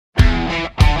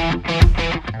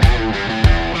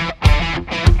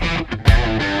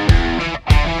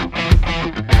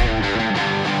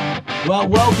Well,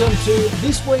 welcome to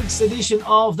this week's edition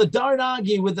of the Don't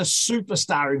Argue with the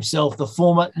Superstar himself, the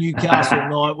former Newcastle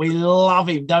Knight. We love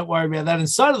him. Don't worry about that. And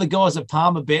so do the guys at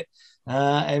Palmerbet.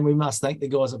 And we must thank the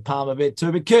guys at Palmerbet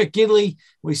too. But Kirk Gidley,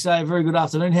 we say a very good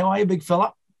afternoon. How are you, big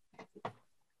fella?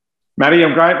 Matty,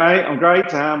 I'm great, mate. I'm great.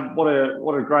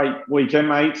 What a great weekend,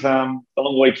 mate. A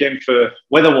long weekend for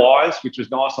weather-wise, which was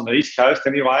nice on the East Coast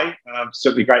anyway.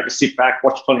 Certainly great to sit back,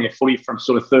 watch plenty of footy from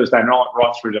sort of Thursday night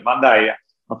right through to Monday.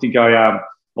 I think I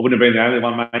wouldn't have been the only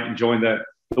one, mate, enjoying the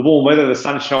warm weather, the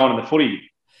sunshine and the footy.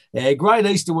 Yeah, great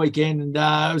Easter weekend. And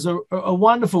it was a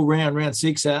wonderful round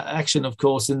 6 action, of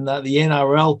course, in the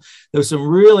NRL. There were some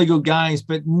really good games,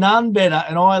 but none better.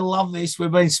 And I love this.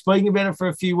 We've been speaking about it for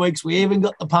a few weeks. We even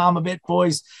got the Palmerbet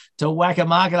boys to whack a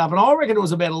market up. And I reckon it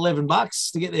was about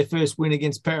 $11 to get their first win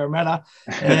against Parramatta.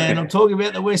 And I'm talking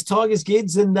about the West Tigers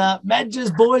kids. And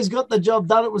Madge's boys got the job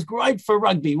done. It was great for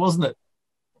rugby, wasn't it?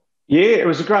 Yeah, it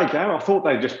was a great game. I thought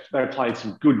they played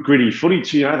some good gritty footy.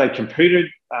 They competed.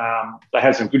 They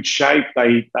had some good shape.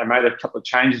 They made a couple of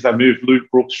changes. They moved Luke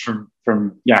Brooks from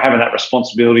having that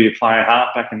responsibility of playing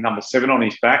halfback and number 7 on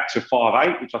his back to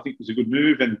 5'8", which I think was a good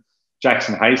move. And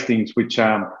Jackson Hastings, which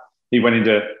he went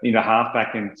into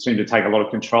halfback and seemed to take a lot of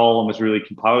control and was really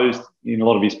composed in a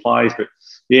lot of his plays. But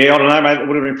yeah, I don't know, mate. It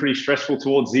would have been pretty stressful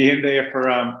towards the end there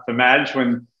for Madge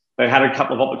when they had a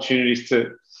couple of opportunities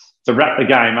to wrap the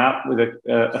game up with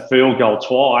a field goal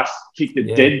twice, kicked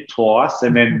it dead twice,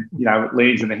 and then, it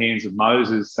lands in the hands of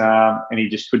Moses, and he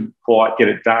just couldn't quite get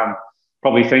it done.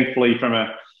 Probably thankfully from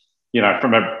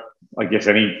I guess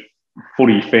any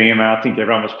footy fan, I think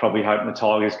everyone was probably hoping the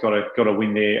Tigers got a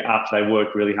win there after they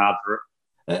worked really hard for it.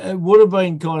 It would have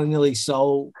been kind of nearly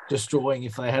soul-destroying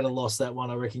if they had lost that one,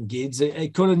 I reckon, Gids.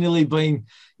 It could have nearly been,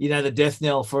 the death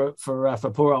knell for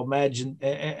poor old Madge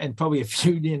and probably a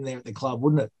few in there at the club,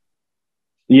 wouldn't it?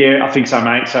 Yeah, I think so,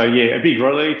 mate. So, yeah, a big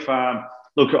relief.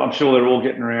 Look, I'm sure they're all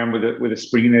getting around with a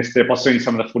spring in their step. I've seen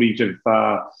some of the footage of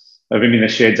him in the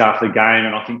sheds after the game,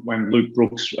 and I think when Luke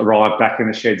Brooks arrived back in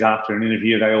the sheds after an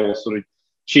interview, they all sort of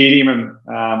cheered him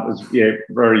and was,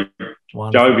 very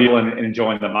wonderful, jovial and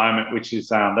enjoying the moment, which is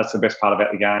that's the best part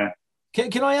about the game.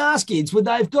 Can I ask you, would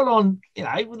they have got on,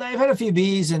 would they have had a few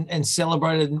beers and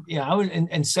celebrated,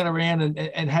 and sat around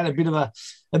and had a bit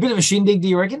of a shindig, do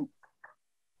you reckon?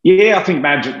 Yeah, I think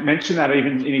Madge mentioned that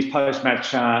even in his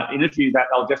post-match interview, that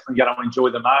they'll definitely get on and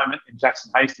enjoy the moment, and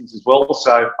Jackson Hastings as well.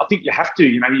 So I think you have to,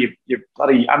 you're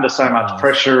bloody under so much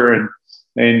pressure,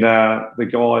 and the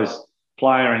guys,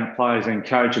 players and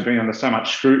coach have been under so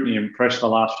much scrutiny and pressure the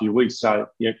last few weeks. So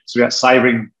yeah, it's about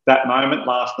savouring that moment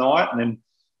last night and then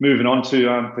moving on to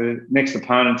the next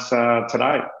opponents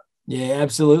today. Yeah,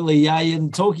 absolutely. Yeah,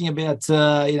 and talking about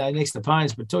next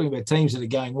opponents, but talking about teams that are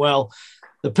going well.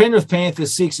 The Penrith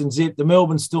Panthers 6-0, the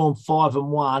Melbourne Storm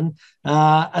 5-1.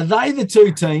 Are they the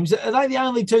two teams? Are they the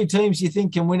only two teams you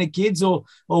think can win it, kids, or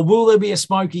will there be a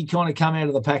smoky kind of come out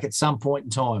of the pack at some point in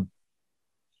time?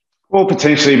 Well,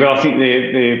 potentially, but I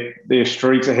think they're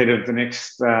streaks ahead of the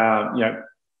next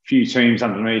few teams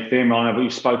underneath them. I know we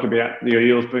spoke about the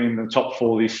Eels being the top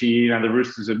 4 this year. The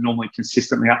Roosters are normally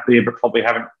consistently up there, but probably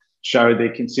haven't showed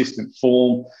their consistent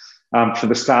form for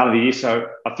the start of the year. So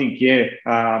I think,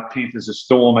 Panthers and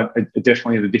Storm are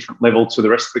definitely at a different level to the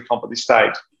rest of the comp at this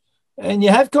stage. And you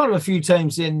have kind of a few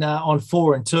teams in on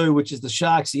 4-2, which is the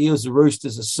Sharks, the Eels, the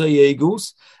Roosters, the Sea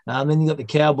Eagles. Then you've got the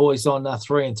Cowboys on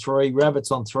 3-3, Rabbits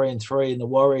on 3-3, and the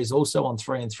Warriors also on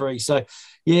 3-3. So,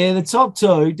 yeah, the top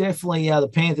two, definitely the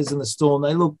Panthers and the Storm,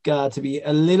 they look to be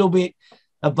a little bit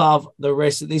above the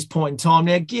rest at this point in time.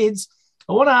 Now, Gids,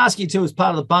 I want to ask you too, as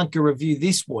part of the Bunker Review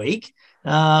this week,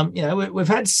 we've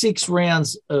had 6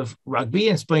 rounds of rugby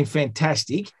and it's been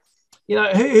fantastic.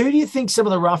 Who do you think some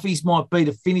of the roughies might be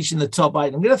to finish in the top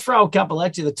 8? I'm going to throw a couple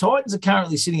at you. The Titans are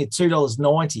currently sitting at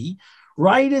 $2.90.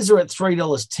 Raiders are at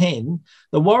 $3.10.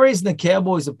 The Warriors and the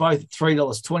Cowboys are both at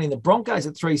 $3.20. And the Broncos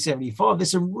at $3.75.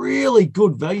 There's some really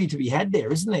good value to be had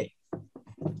there, isn't there?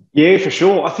 Yeah, for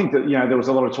sure. I think that, there was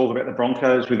a lot of talk about the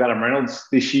Broncos with Adam Reynolds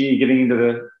this year getting into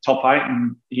the top 8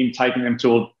 and him taking them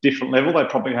to a different level. They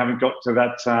probably haven't got to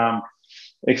that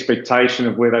expectation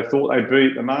of where they thought they'd be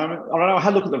at the moment. I don't know. I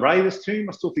had a look at the Raiders team.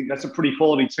 I still think that's a pretty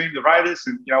quality team, the Raiders.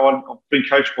 And, I've been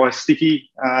coached by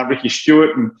Sticky, Ricky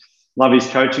Stewart, and love his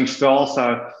coaching style.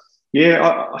 So,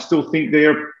 yeah, I still think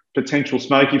they're potential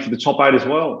smoky for the top 8 as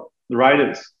well, the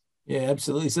Raiders. Yeah,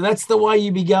 absolutely. So that's the way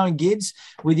you be going, Gids,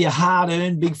 with your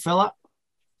hard-earned big fella?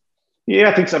 Yeah,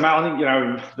 I think so, mate.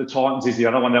 I think, the Titans is the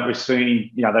other one that we've seen.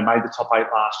 They made the top 8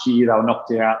 last year. They were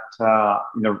knocked out,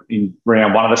 in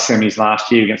round 1 of the semis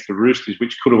last year against the Roosters,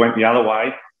 which could have went the other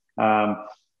way.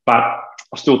 but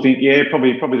I still think,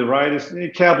 probably the Raiders. Yeah,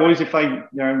 Cowboys, if they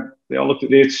looked at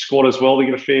their squad as well, they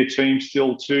get a fair team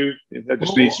still too. They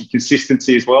just need some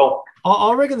consistency as well.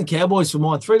 I reckon the Cowboys for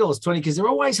mine, $3.20, because they're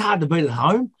always hard to beat at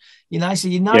home. So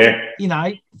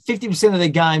 50% of their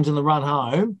games on the run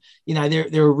home,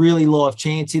 they're a really live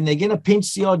chance in. They're going to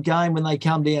pinch the odd game when they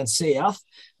come down south.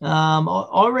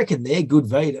 I reckon they're good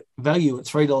value at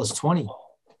 $3.20.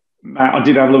 I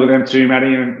did have a look at them too,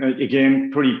 Matty, and again,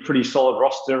 pretty solid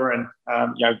roster and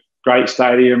great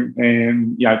stadium,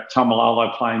 and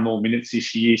Tamalolo playing more minutes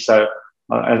this year. So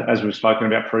as we've spoken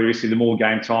about previously, the more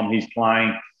game time he's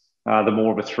playing, the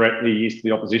more of a threat he is to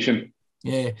the opposition.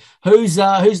 Yeah. Who's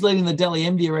leading the Dally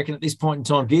M, do you reckon, at this point in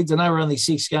time, kids? I know we're only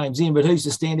 6 games in, but who's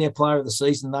the standout player of the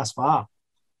season thus far?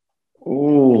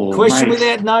 Oh, question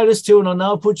without notice too, and I know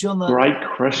I'll put you on the great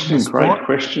question.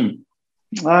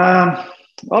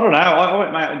 I don't know.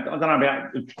 I don't know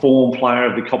about the form player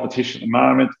of the competition at the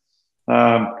moment.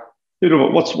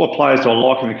 What players do I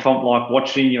like in the comp? Like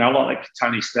watching, I like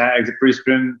Tony Staggs at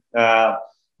Brisbane.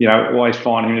 Always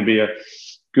find him to be a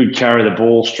good carry of the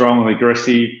ball, strong and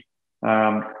aggressive.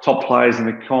 Top players in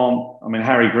the comp. I mean,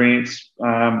 Harry Grant's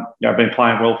been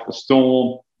playing well for the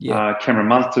Storm. Yeah. Cameron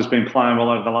Munster's been playing well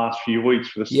over the last few weeks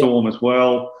for the Storm as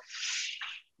well.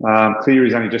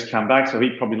 Cleary's only just come back, so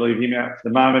he'd probably leave him out for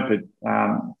the moment. But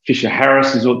Fisher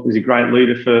Harris is a great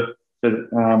leader for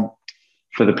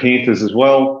the Panthers as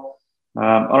well.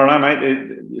 I don't know, mate.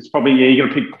 It's probably you're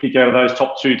going to pick out of those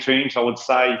top 2 teams. I would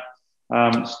say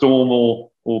Storm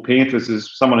or Panthers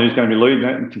is someone who's going to be leading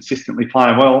it and consistently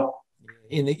playing well.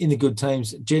 In the good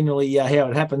teams, generally how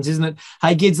it happens, isn't it?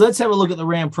 Hey, kids, let's have a look at the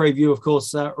round preview. Of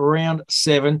course, round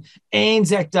 7,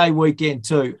 Anzac Day weekend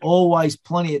too. Always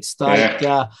plenty at stake.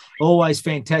 Yeah. Always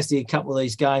fantastic. A couple of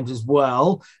these games as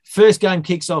well. First game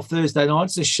kicks off Thursday night.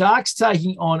 It's the Sharks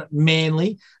taking on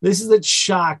Manly. This is at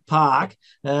Shark Park.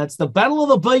 It's the Battle of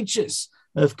the Beaches.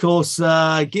 Of course,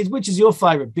 kids, which is your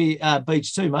favourite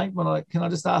beach too, mate? Can I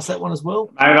just ask that one as well?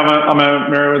 Mate, I'm a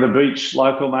Merewether Beach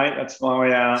local, mate. That's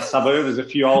my suburb. There's a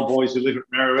few old boys who live at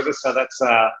Merewether, so that's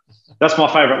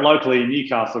my favourite locally in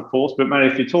Newcastle, of course. But,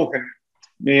 mate, if you're talking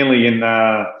Manly in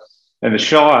the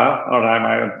Shire, I don't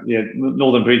know, mate. Yeah,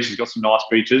 Northern Beach has got some nice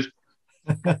beaches.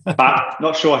 But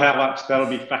not sure how much that'll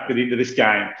be factored into this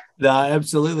game. No,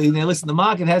 absolutely. Now, listen, the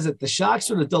market has it. The Sharks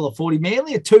are at $1.40,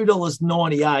 Manly at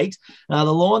 $2.98. The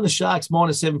line, the Sharks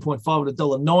minus 7.5 at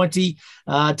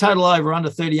 $1.90. Total over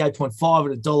under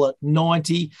 38.5 at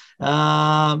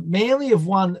 $1.90. Manly have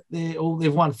won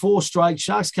they've won 4 straight.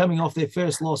 Sharks coming off their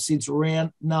first loss since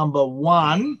round number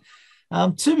 1.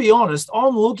 To be honest,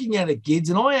 I'm looking at it,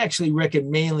 kids, and I actually reckon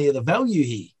Manly are the value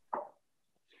here.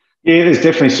 Yeah, there's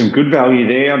definitely some good value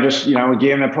there. I'm just,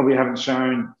 again, they probably haven't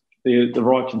shown the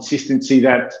right consistency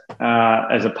that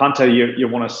as a punter you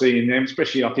want to see in them,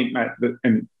 especially I think, Matt,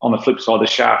 and on the flip side, the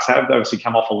Sharks have. They obviously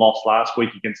come off a loss last week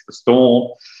against the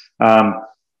Storm.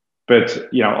 But,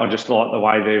 I just like the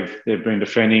way they've been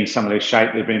defending, some of their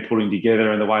shape they've been putting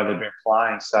together and the way they've been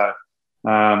playing. So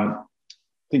I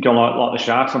think I like the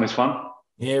Sharks on this one.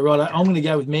 Yeah, right. I'm going to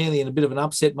go with Manly in a bit of an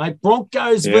upset, mate.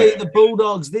 Broncos v the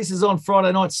Bulldogs. This is on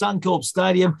Friday night, Suncorp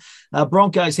Stadium.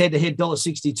 Broncos head-to-head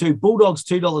 $1.62. Bulldogs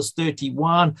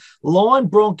 $2.31. Line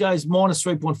Broncos minus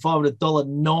 3.5 at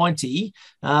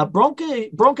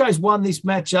 $1.90. Broncos won this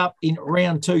matchup in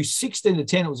round 2,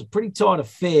 16-10. It was a pretty tight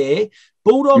affair.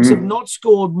 Bulldogs have not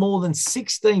scored more than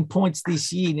 16 points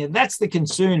this year. Now, that's the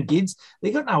concern, kids.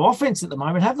 They've got no offense at the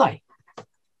moment, have they?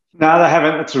 No, they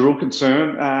haven't. That's a real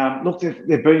concern. Look,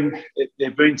 they've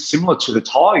been similar to the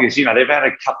Tigers. They've had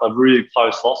a couple of really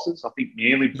close losses. I think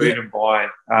Manly beat them by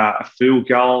a field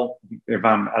goal. They've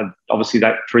obviously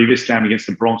that previous game against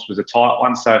the Bronx was a tight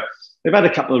one. So they've had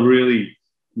a couple of really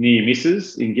near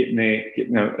misses in getting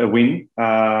a win.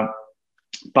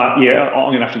 But yeah,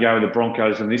 I'm going to have to go with the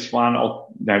Broncos in this one.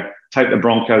 I'll take the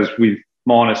Broncos with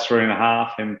minus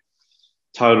 3.5 and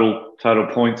total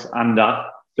points under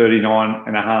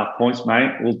 39.5 points, mate.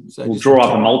 We'll draw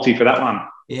up a multi for that one.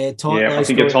 Yeah, tight. Yeah, I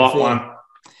think a tight one.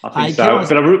 I think so.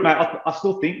 But I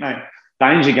still think, mate,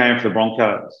 danger game for the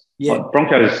Broncos. Yeah.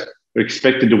 Broncos are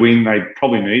expected to win. They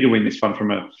probably need to win this one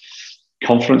from a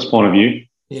confidence point of view.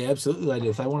 Yeah, absolutely they do.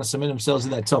 If they want to cement themselves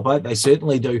in that top 8, they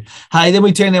certainly do. Hey, then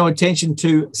we turn our attention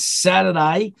to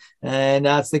Saturday, and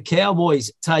it's the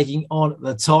Cowboys taking on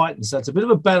the Titans. So it's a bit of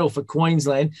a battle for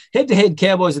Queensland. Head-to-head,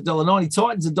 Cowboys $1.90,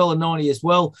 Titans $1.90 as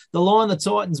well. The line, the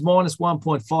Titans minus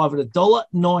 1.5 at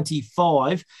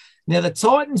 $1.95. Now, the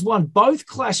Titans won both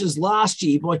clashes last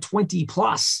year by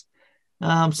 20+.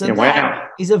 That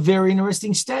is a very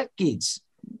interesting stat, kids.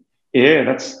 Yeah,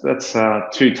 that's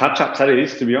 2 touch-ups, that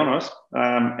is, to be honest.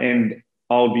 And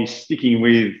I'll be sticking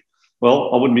with.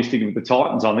 Well, I wouldn't be sticking with the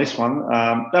Titans on this one.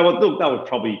 They were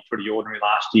probably pretty ordinary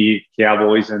last year,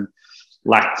 Cowboys, and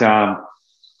lacked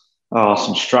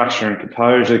some structure and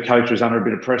composure. The coach was under a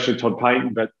bit of pressure, Todd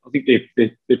Payton, but I think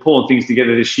they're pulling things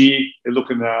together this year. They're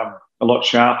looking a lot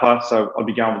sharper, so I'd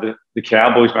be going with the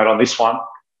Cowboys, mate, on this one.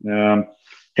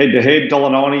 Head to head,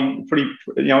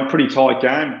 $1.90, pretty tight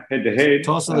game. Head to head,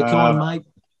 toss of the coin, mate.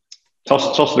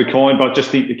 Toss of the coin, but I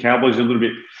just think the Cowboys are a little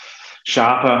bit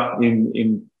sharper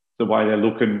in the way they're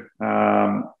looking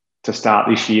to start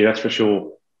this year. That's for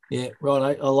sure. Yeah,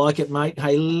 right. I like it, mate.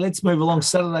 Hey, let's move along.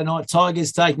 Saturday night,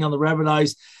 Tigers taking on the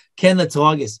Rabbitohs. Can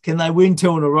they win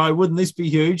 2 in a row? Wouldn't this be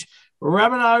huge?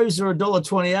 Rabbitohs are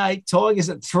 $1.28. Tigers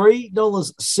at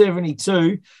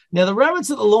 $3.72. Now, the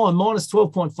Rabbits at the line, minus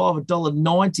 12.5,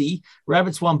 $1.90.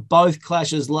 Rabbits won both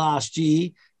clashes last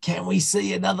year. Can we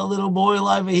see another little boil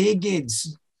over here, Gids?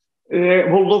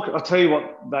 Yeah, well, look, I'll tell you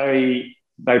what, they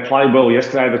played well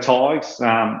yesterday, the Tigers.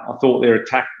 I thought their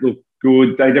attack looked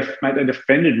good. They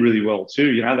defended really well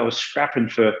too. You know, they were scrapping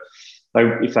if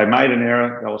they made an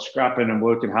error, they were scrapping and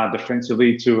working hard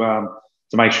defensively to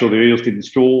make sure the Eels didn't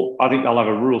score. I think they'll have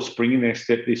a real spring in their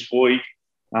step this week.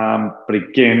 But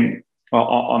again,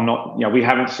 I'm not. You know, we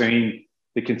haven't seen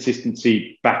the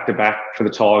consistency back to back for the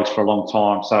Tigers for a long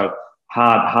time. So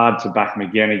hard to back them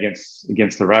again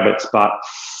against the Rabbits. But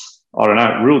I don't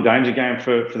know, real danger game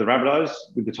for the Rabbitohs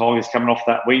with the Tigers coming off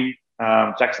that win.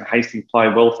 Jackson Hastings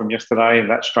played well from yesterday, and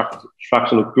that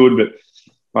structure looked good.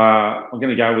 But I'm going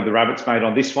to go with the Rabbits, mate,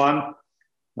 on this one.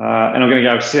 And I'm going to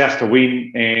go South to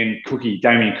win and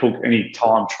Damien Cook, any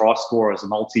time try scorer as a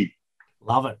multi.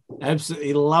 Love it.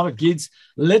 Absolutely love it, kids.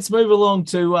 Let's move along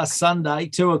to Sunday,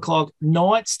 2:00.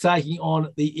 Knights taking on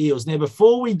the Eels. Now,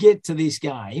 before we get to this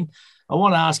game, I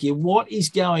want to ask you, what is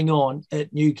going on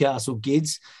at Newcastle,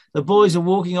 kids? The boys are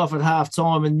walking off at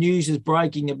halftime and news is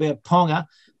breaking about Ponga.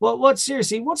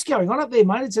 Seriously, what's going on up there,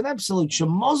 mate? It's an absolute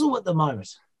schmozzle at the moment.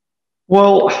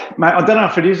 Well, mate, I don't know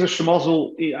if it is a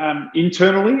schmozzle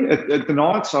internally at the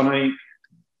Knights. I mean,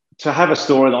 to have a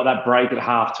story like that break at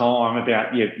halftime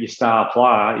about your star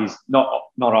player is not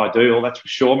ideal, that's for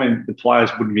sure. I mean, the players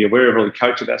wouldn't be aware of it, or the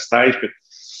coach at that stage. But,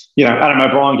 you know, Adam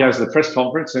O'Brien goes to the press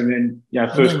conference and then, you know,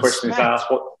 first question is asked,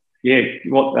 how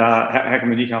come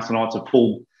the Newcastle Knights have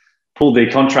pulled their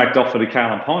contract offer to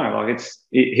Kalen Ponga? Like,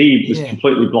 he was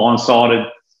completely blindsided.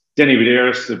 Denny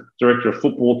Vidaris, the director of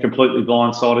football, completely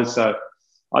blindsided. So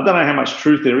I don't know how much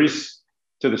truth there is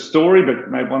to the story, but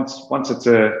maybe once it's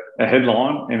a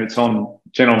headline and it's on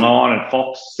Channel 9 and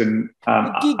Fox and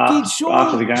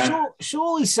after the game.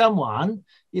 Surely someone,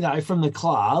 you know, from the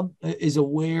club is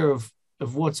aware of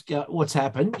what's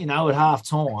happened, you know, at half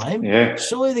time. Yeah.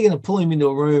 Surely they're going to pull him into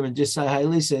a room and just say, hey,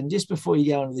 listen, just before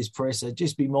you go into this presser,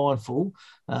 just be mindful.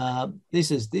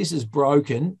 This is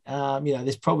broken. You know,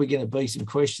 there's probably going to be some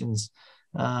questions.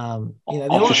 You know,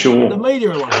 for sure. The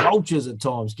media are like vultures at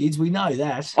times, kids. We know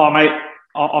that. Oh, mate,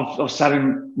 I've sat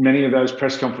in many of those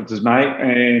press conferences,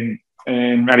 mate, and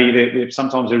Matty,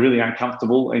 sometimes they're really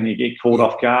uncomfortable and you get caught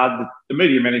off guard. The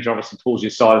media manager obviously pulls you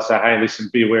aside and say, hey, listen,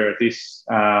 be aware of this,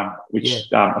 which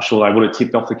I'm sure they would have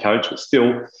tipped off the coach. But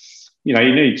still, you know,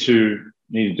 you need to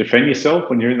defend yourself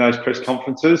when you're in those press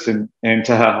conferences and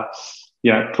to,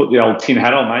 you know, put the old tin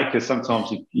hat on, mate, because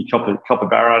sometimes you cop a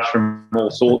barrage from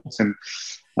all sorts. And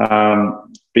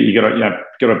but you got to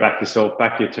back yourself,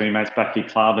 back your teammates, back your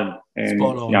club, and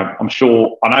you know, I'm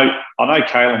sure I know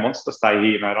Kalen wants to stay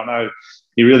here, mate. I know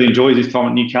he really enjoys his time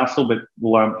at Newcastle, but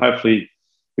we'll hopefully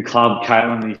the club,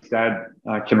 Kalen and his dad,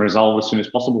 can resolve as soon as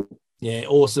possible. Yeah,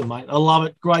 awesome, mate. I love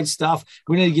it. Great stuff.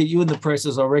 We need to get you in the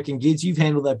presses, I reckon, Gids. You've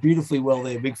handled that beautifully well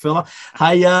there, big fella.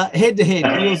 Hey,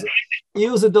 head-to-head,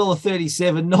 Eels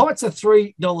 $1.37. Knights are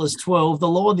 $3.12. The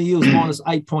line, the Eels minus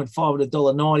 8.5 at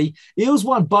 $1.90. Eels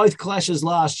won both clashes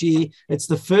last year. It's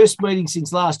the first meeting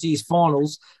since last year's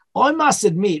finals. I must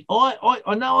admit, I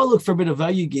know I look for a bit of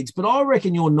value, Gids, but I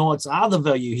reckon your Knights are the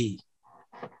value here.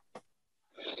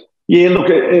 Yeah, look,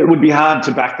 it would be hard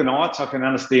to back the Knights. I can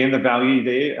understand the value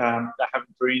there. They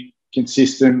haven't been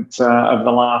consistent over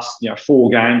the last 4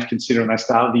 games, considering they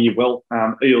started the year well.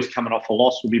 Eels coming off a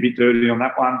loss will be a bit dirty on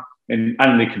that one, and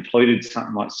only completed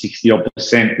something like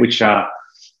 60-odd%, which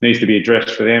needs to be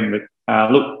addressed for them. But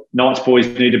look, Knights boys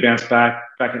need to bounce back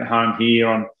at home here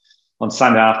on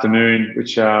Sunday afternoon,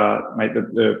 which mate,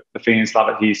 the fans love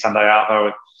it here Sunday after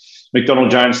at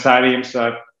McDonald Jones Stadium.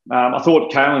 So I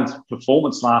thought Kalen's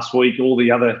performance last week, all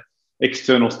the other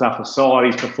external stuff aside,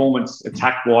 his performance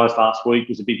attack-wise last week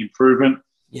was a big improvement.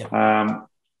 Yeah.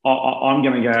 I'm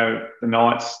going to go the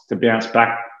Knights to bounce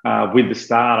back with the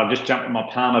start. I've just jumped in my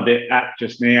Palmer Bet app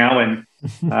just now, and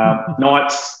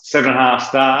Knights 7.5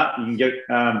 start. You can get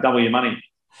double your money.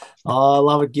 Oh, I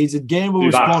love it, kids. And gamble $2.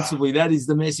 responsibly. That is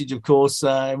the message, of course.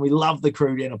 And we love the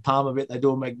crew down at Palmer Bet. They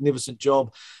do a magnificent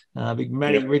job. Big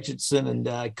Matty Richardson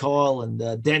and Kyle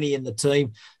and Danny and the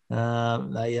team.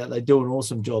 They do an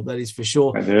awesome job, that is for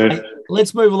sure. Hey,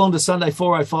 let's move along to Sunday,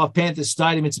 4:05, Panthers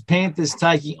Stadium. It's the Panthers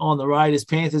taking on the Raiders.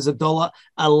 Panthers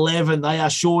 $1.11. They are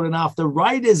short enough. The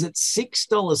Raiders at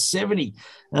 $6.70.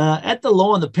 At the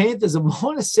line, the Panthers are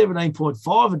minus 17.5,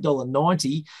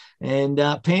 $1.90. And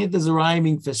Panthers are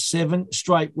aiming for 7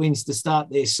 straight wins to start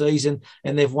their season,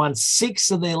 and they've won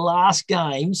 6 of their last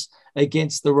games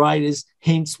against the Raiders,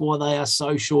 hence why they are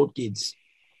so short, kids.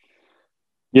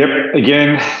 Yep,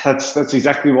 again, that's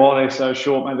exactly why they're so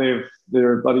short, mate.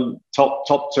 They're a bloody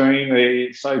top team.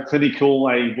 They're so clinical.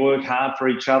 They work hard for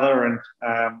each other, and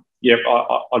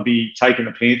I'd be taking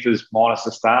the Panthers minus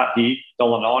the start here,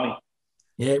 $1.90.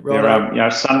 Yeah, right. They're,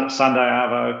 Sunday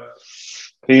Arvo,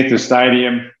 Panthers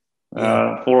Stadium,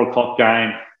 4:00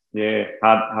 game. Yeah,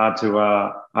 hard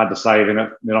to say. They're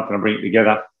not going to bring it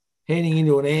together. Heading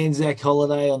into an Anzac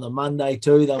holiday on the Monday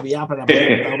too. They'll be up and about.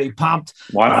 They'll be pumped.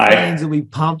 Fans will be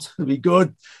pumped. It'll be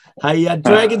good. Hey,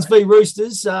 Dragons v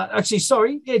Roosters.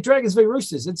 Dragons v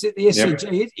Roosters. It's at the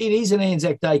SCG. Yep. It is an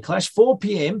Anzac Day clash, 4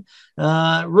 p.m.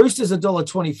 Roosters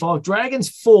 $1.25. Dragons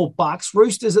 $4.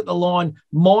 Roosters at the line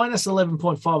minus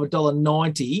 11.5,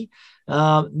 $1.90.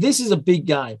 This is a big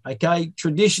game, okay?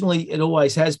 Traditionally, it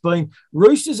always has been.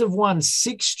 Roosters have won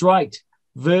 6 straight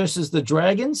versus the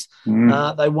Dragons.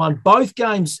 They won both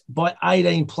games by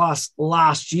 18 plus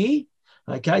last year.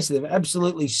 Okay, so they've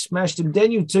absolutely smashed him.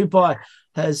 Daniel Tupai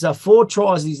has 4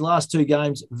 tries in his last 2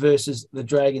 games versus the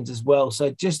Dragons as well.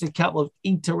 So just a couple of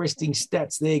interesting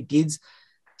stats there, Gids.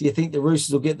 Do you think the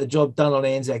Roosters will get the job done on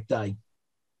Anzac Day?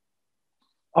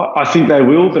 I think they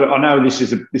will, but I know this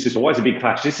is always a big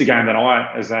clash. This is a game that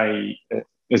I, as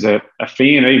a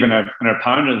fan, even an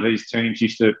opponent of these teams,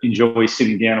 used to enjoy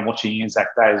sitting down and watching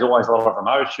Anzac Day. There's always a lot of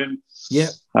emotion. Yeah.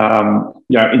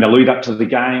 In the lead up to the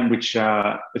game, which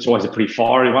it's always a pretty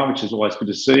fiery one, which is always good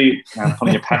to see.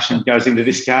 Plenty of passion goes into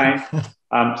this game.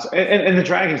 And the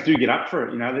Dragons do get up for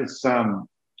it. There's I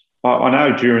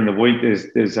know during the week there's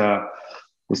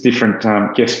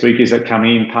different guest speakers that come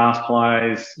in, past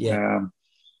players. Yeah.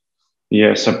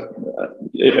 So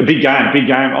a big game.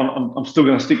 I'm still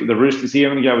going to stick with the Roosters here.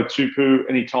 I'm going to go with Tupu,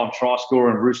 anytime try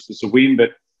scorer and Roosters to win,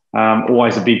 but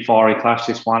always a big fiery clash,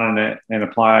 this one, and a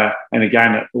player and a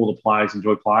game that all the players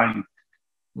enjoy playing.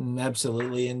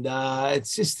 Absolutely, and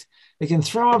it's just they can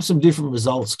throw up some different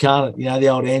results, can't it? The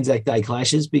old Anzac Day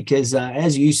clashes, because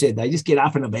as you said, they just get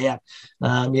up and about.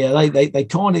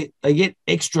 They get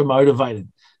extra motivated.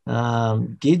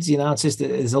 Kids, it's just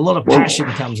there's a lot of passion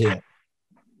comes out.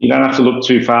 You don't have to look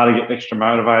too far to get extra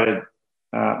motivated,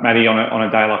 Matty, on a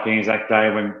day like Anzac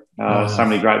Day, when so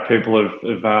many great people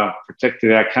have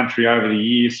protected our country over the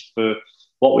years for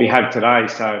what we have today.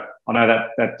 So I know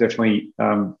that definitely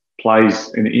plays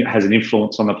and it has an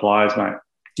influence on the players, mate.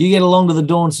 Do you get along to the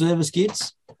dawn service,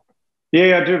 kids?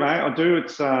 Yeah, I do, mate. I do.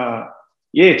 It's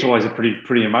it's always a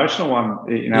pretty emotional one.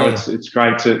 It's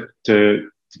great to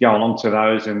go along to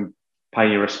those and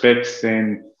pay your respects,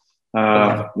 and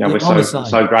we're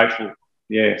so grateful.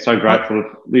 Yeah, so grateful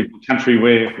to live in a country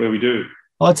where we do.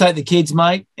 I take the kids,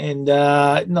 mate, and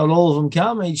not all of them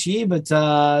come each year, but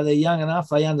they're young enough,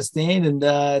 they understand, and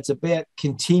it's about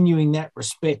continuing that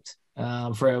respect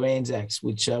for our Anzacs,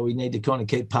 which we need to kind of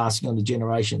keep passing on to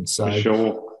generations. So, for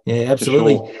sure. Yeah,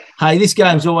 absolutely. Sure. Hey, this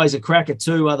game's always a cracker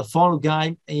too. The final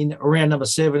game in round number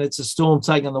 7, it's a Storm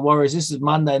taking on the Warriors. This is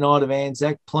Monday night of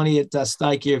Anzac. Plenty at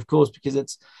stake here, of course, because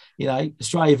it's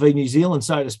Australia v New Zealand,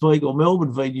 so to speak, or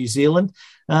Melbourne v New Zealand.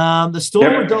 The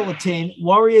Storm $1.10,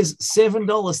 Warriors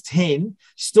 $7.10.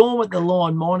 Storm at the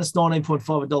line minus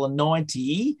 19.5,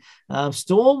 $1.90.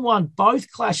 Storm won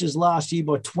both clashes last year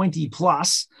by 20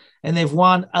 plus, and they've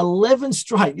won 11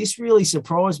 straight. This really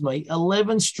surprised me.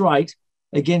 11 straight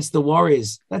against the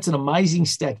Warriors. That's an amazing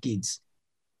stat, kids.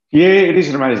 Yeah, it is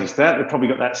an amazing stat. They've probably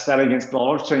got that stat against a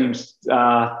lot of teams,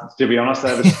 to be honest,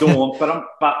 over Storm. but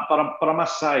I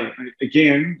must say,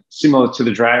 again, similar to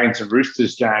the Dragons and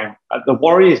Roosters game, the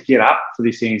Warriors get up for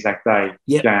this Anzac Day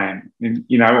game. And,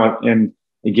 and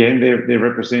again, they're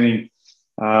representing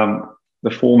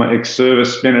the former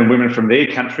ex-service men and women from their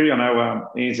country. I know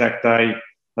Anzac Day,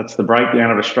 that's the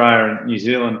breakdown of Australia and New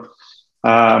Zealand.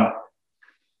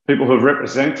 People who have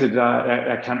represented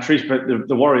our countries, but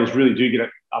the Warriors really do get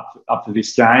up for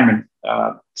this game,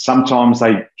 and sometimes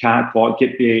they can't quite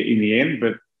get there in the end,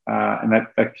 but and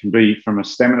that can be from a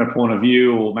stamina point of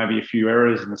view, or maybe a few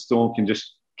errors, and the Storm can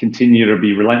just continue to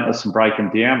be relentless and break them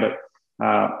down. But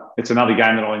it's another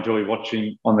game that I enjoy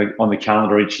watching on the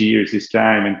calendar each year is this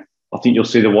game, and I think you'll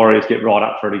see the Warriors get right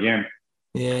up for it again.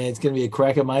 Yeah, it's going to be a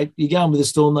cracker, mate. You going with the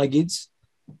Storm, though, Gids?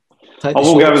 I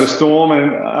will go with the Storm,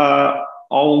 and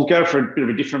I'll go for a bit of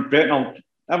a different bet, and I'll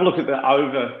have a look at the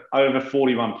over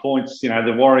 41 points. You know,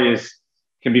 the Warriors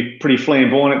can be pretty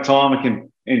flamboyant at time,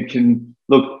 and can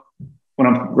look, when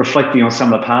I'm reflecting on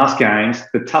some of the past games,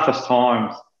 the toughest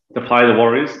times to play the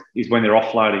Warriors is when they're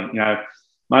offloading. You know,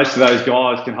 most of those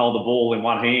guys can hold the ball in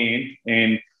one hand,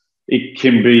 and it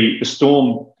can be the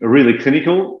Storm are really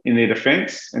clinical in their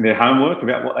defence and their homework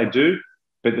about what they do.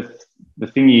 But the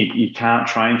thing you can't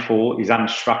train for is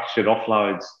unstructured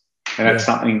offloads. And that's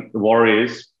something the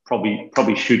Warriors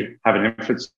probably should have an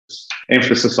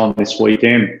emphasis on this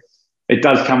weekend. It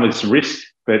does come with some risk,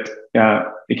 but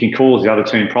it can cause the other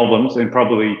team problems, and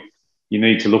probably you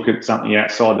need to look at something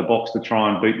outside the box to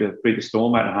try and beat the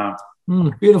Storm at home.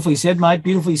 Beautifully said, mate.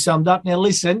 Beautifully summed up. Now,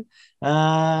 listen,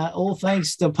 all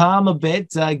thanks to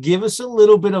PalmerBet. Give us a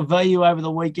little bit of value over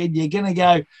the weekend. You're going to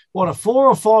go, a 4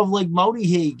 or 5 league multi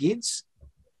here, Gids?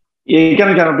 Yeah, you're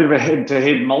going to go a bit of a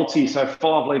head-to-head multi, so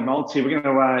 5 league multi. We're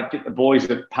going to get the boys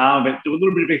at PalmerBet, do a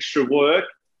little bit of extra work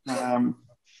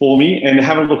for me, and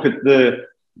have a look at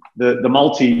the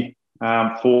multi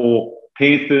for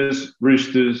Panthers,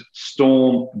 Roosters,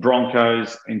 Storm,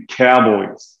 Broncos, and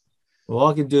Cowboys. Well,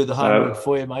 I can do the homework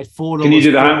for you, mate. $4. Can you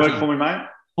do the homework for me, mate?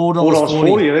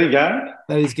 $4.40. There you go.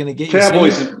 That is going to get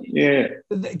Cowboys. you.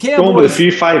 The Cowboys. Gone with a few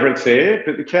favourites there,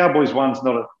 but the Cowboys one's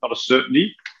not a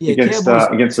certainty against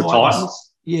the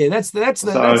Titans. Yeah, that's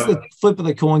the flip of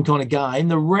the coin kind of game.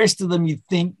 The rest of them, you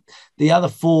think the other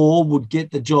 4 would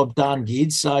get the job done,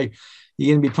 Gids. So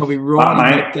you're going to be probably right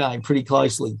in that game pretty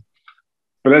closely.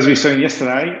 But as we've seen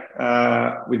yesterday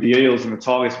with the Eels and the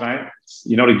Tigers, mate,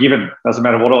 you're not a given. Doesn't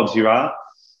matter what odds you are.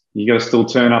 You got to still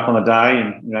turn up on the day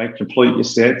and complete your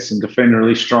sets and defend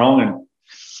really strong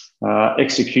and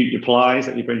execute your plays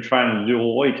that you've been training to do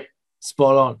all week.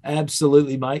 Spot on,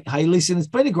 absolutely, mate. Hey, listen, it's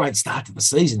been a great start to the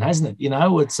season, hasn't it? You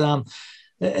know, it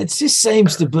just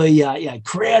seems to be,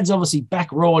 crowds obviously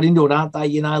back right into it, aren't they?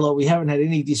 You know, like we haven't had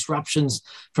any disruptions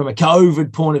from a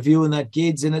COVID point of view in that,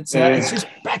 Gids, and it's just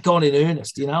back on in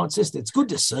earnest. You know, it's good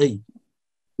to see.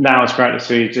 No, it's great to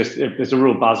see. There's a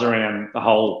real buzz around the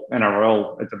whole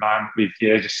NRL at the moment with,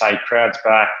 just say crowds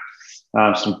back,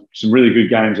 some really good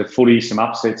games of footy, some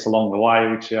upsets along the way,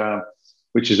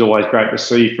 which is always great to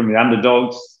see from the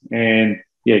underdogs. And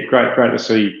great to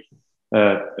see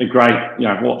a great,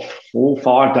 4 or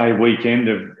 5 day weekend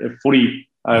of footy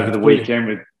over the weekend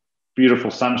with beautiful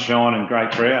sunshine and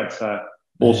great crowds. So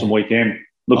awesome weekend.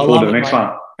 Look forward to the next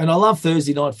one. And I love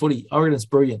Thursday night footy. I reckon it's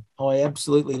brilliant. I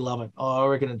absolutely love it. I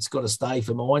reckon it's got to stay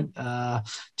for mine.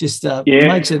 Makes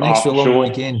it an extra long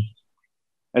weekend.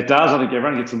 It does. I think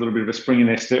everyone gets a little bit of a spring in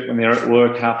their step when they're at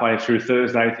work halfway through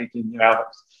Thursday thinking, it's a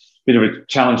bit of a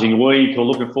challenging week or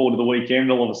looking forward to the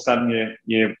weekend. All of a sudden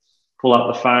you pull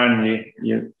up the phone and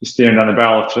you're staring down the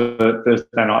barrel of Thursday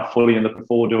night footy and looking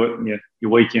forward to it, and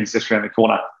your weekend's just around the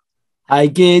corner. Hey,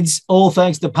 Gids, all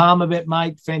thanks to PalmerBet,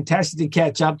 mate. Fantastic to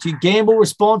catch up to you. Gamble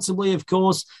responsibly, of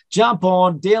course. Jump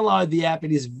on, download the app.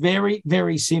 It is very,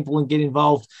 very simple, and get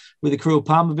involved with the crew of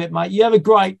PalmerBet, mate. You have a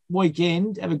great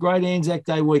weekend. Have a great Anzac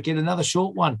Day weekend. Another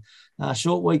short one.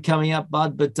 Short week coming up,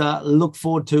 bud, but look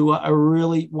forward to a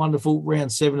really wonderful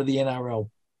round 7 of the NRL.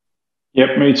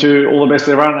 Yep, me too. All the best,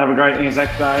 everyone. Have a great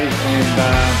Anzac Day,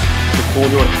 and look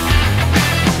forward to it.